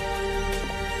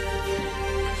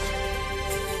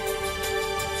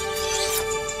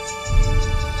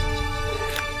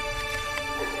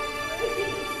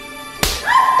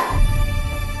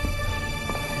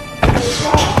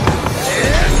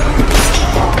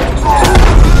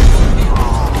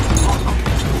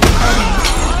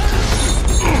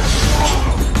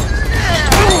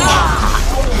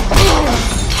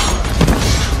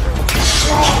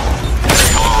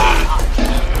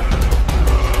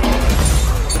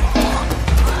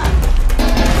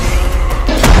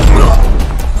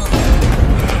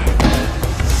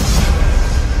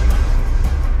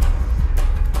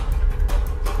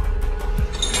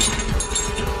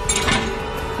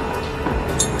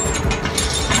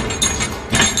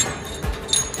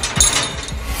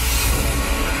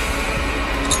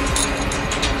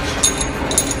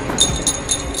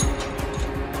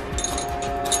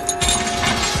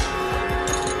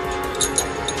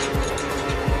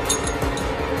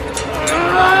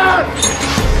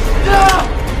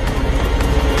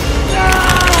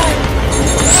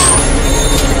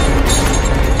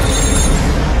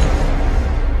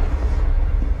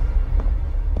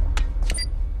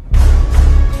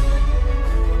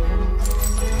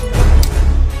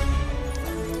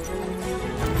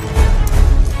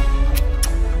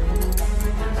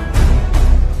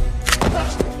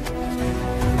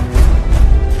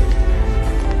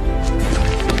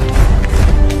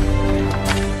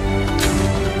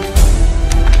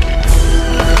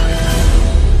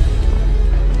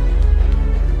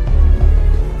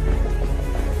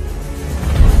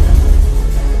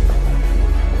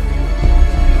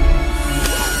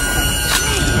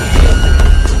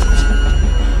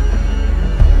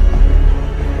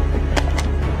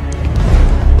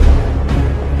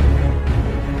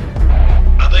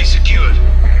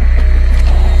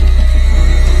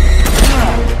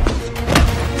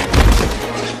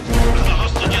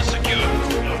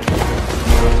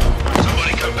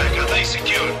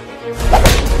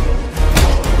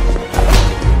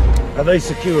 Are they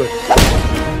secured?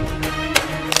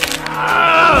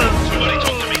 Somebody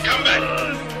talk to me. Come back.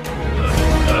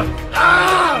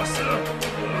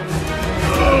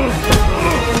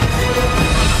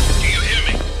 Do you hear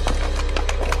me?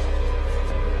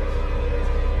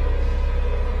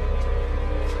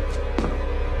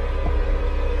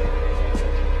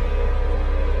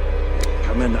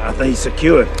 Come in. Are they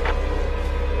secured?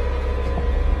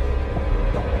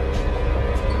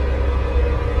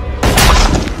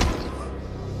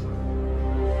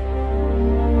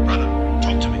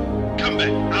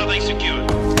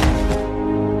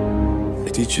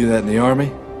 Teach you that in the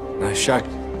army? Nice shot.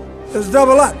 It's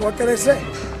double up. What can I say?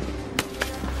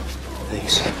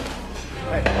 These.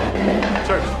 Hey,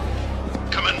 Turk.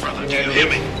 Come in, brother. Do you hear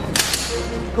me?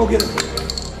 Go get him.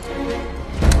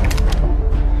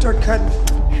 Turk cut.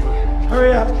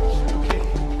 Hurry up.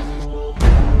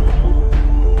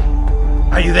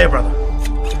 Are you there, brother?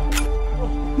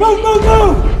 Move, move,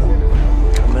 move!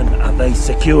 Come in. Are they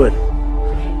secured?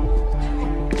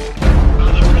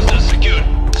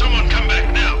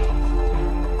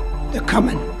 They're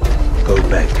coming. Go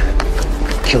back.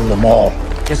 Kill them all.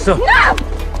 Yes, sir. No!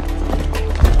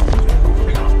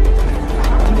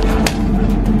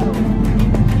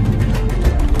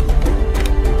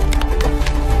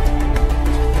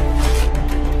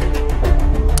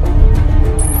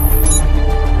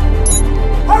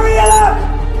 Hurry it up!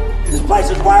 This place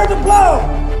is wired to blow!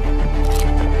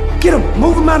 Get him!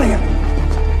 Move him out of here!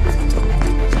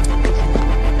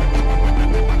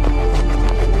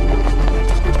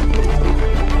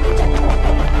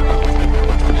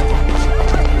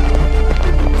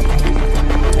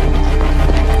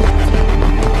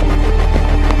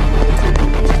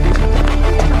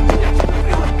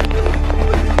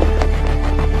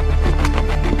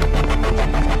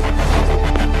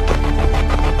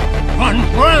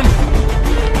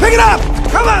 Pick it up!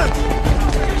 Come on!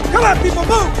 Come on, people,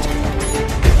 move!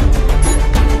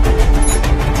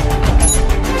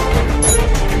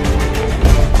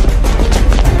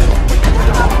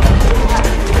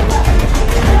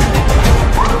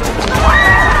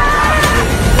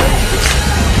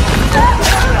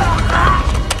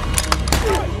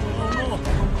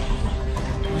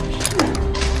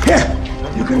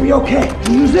 be okay.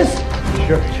 Can you use this?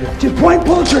 Sure. Just point,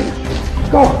 pull the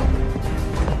trigger. Go.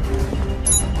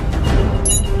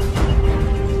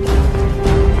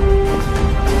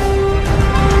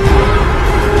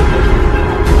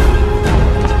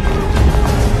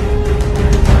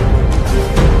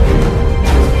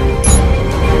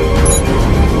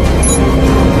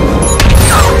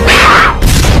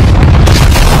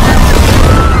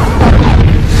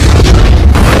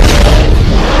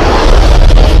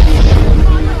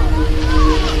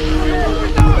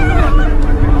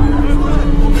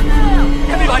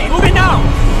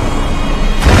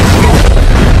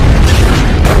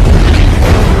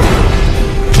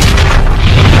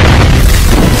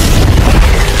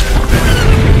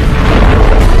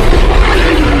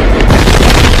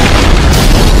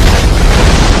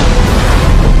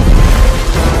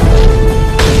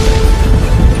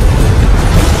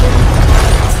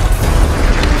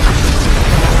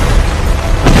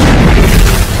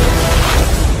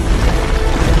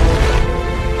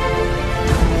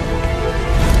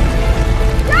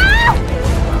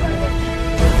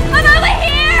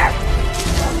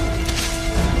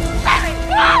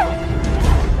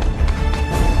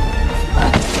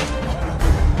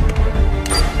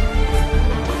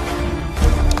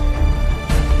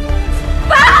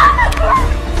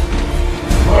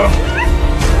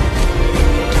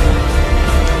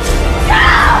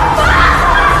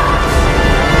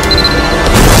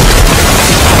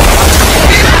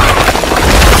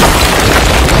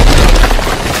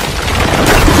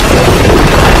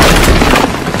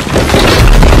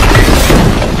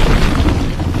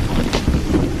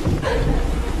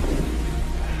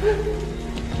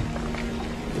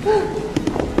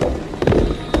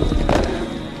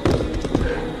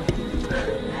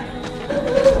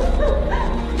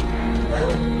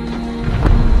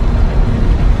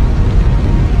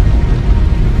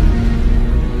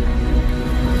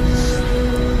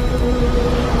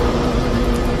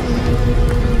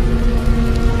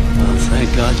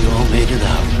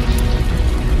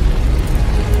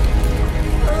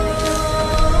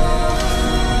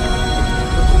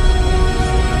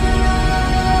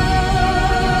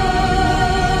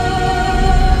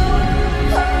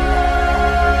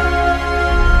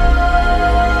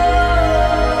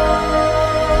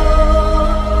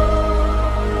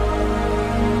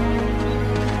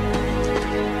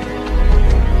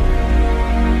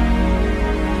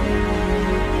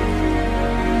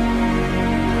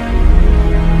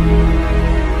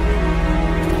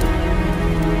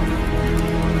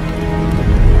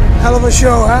 Hell of a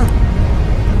show, huh?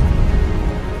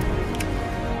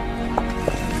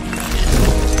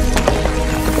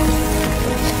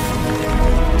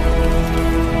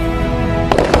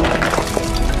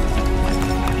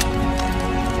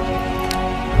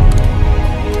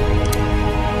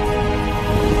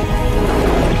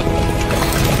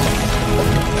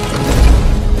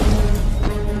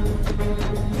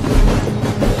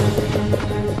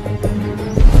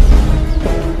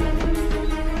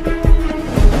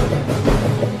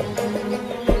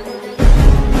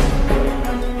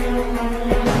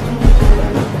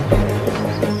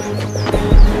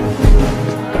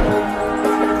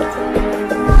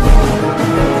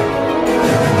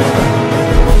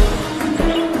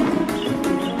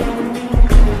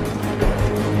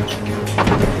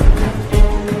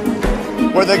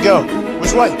 Where'd they go?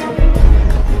 Which way?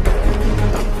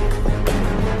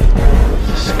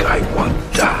 This guy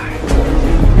won't die.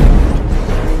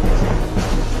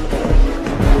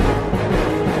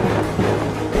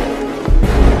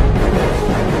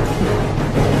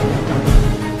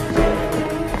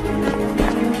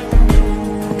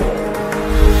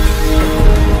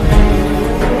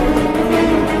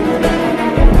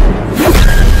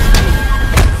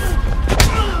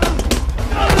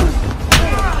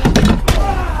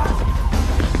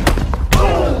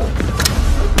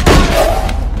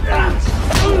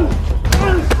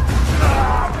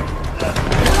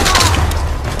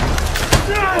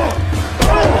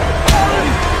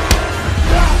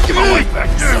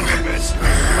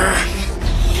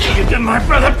 My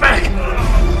brother back!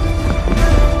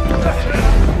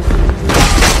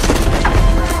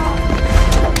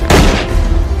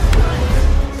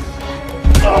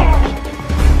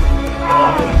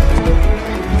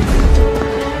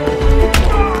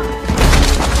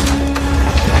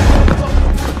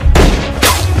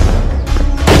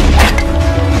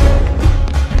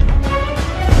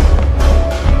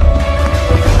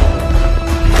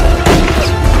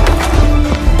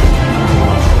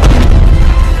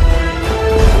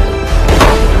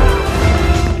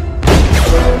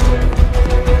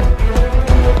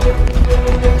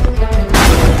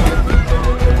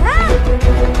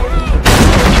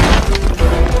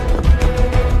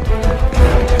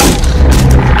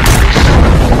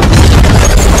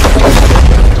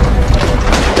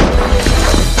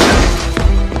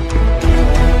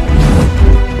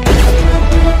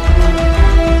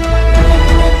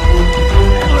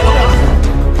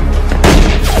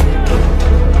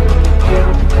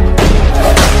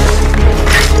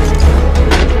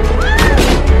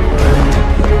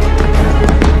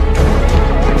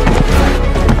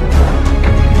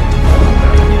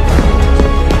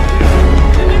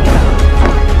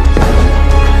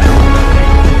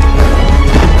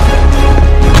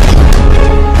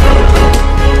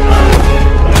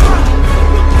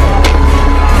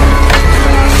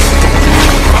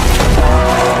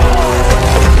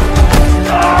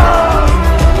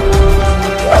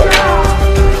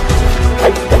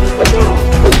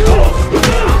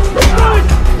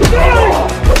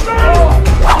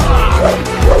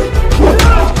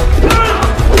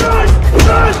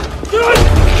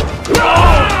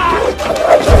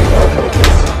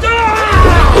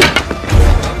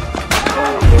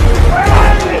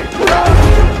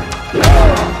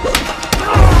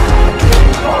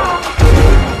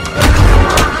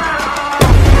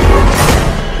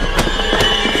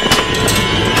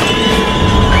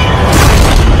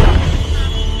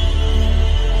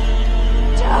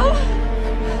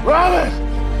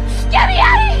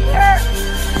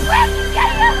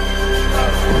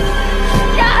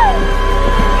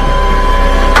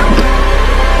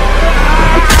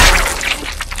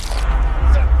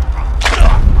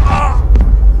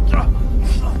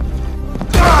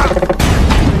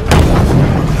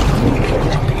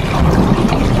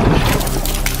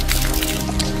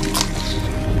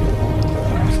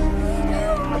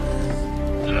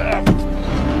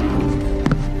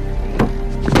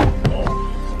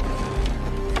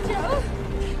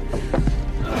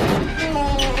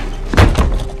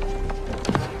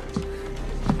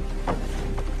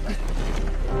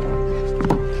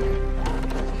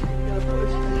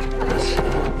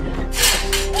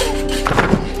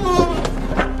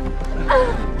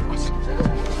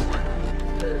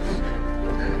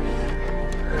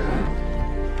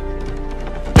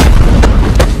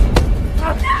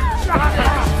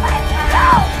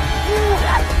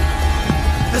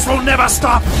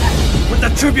 stop with the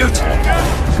tribute.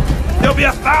 There'll be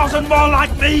 1,000 more like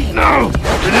me. No,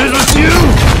 it isn't you.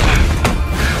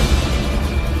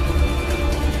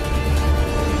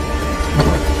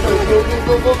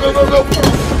 Go.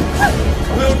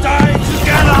 We'll die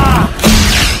together.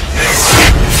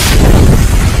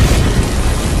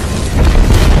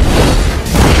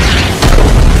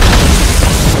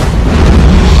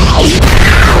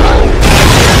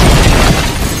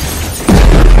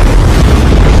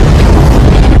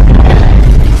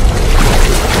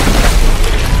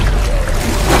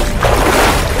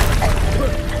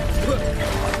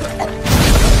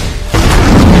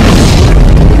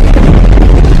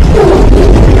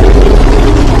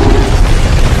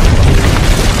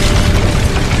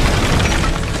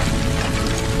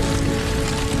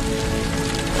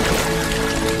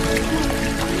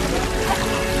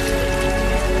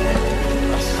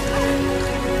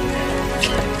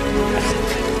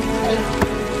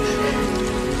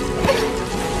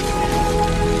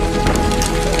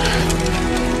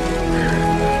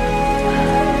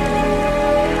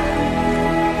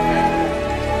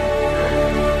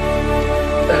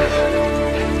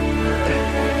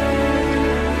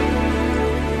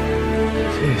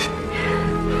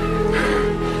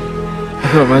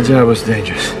 I thought my job was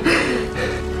dangerous.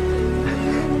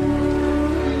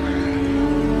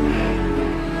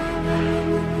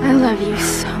 I love you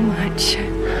so much.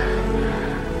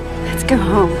 Let's go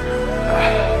home.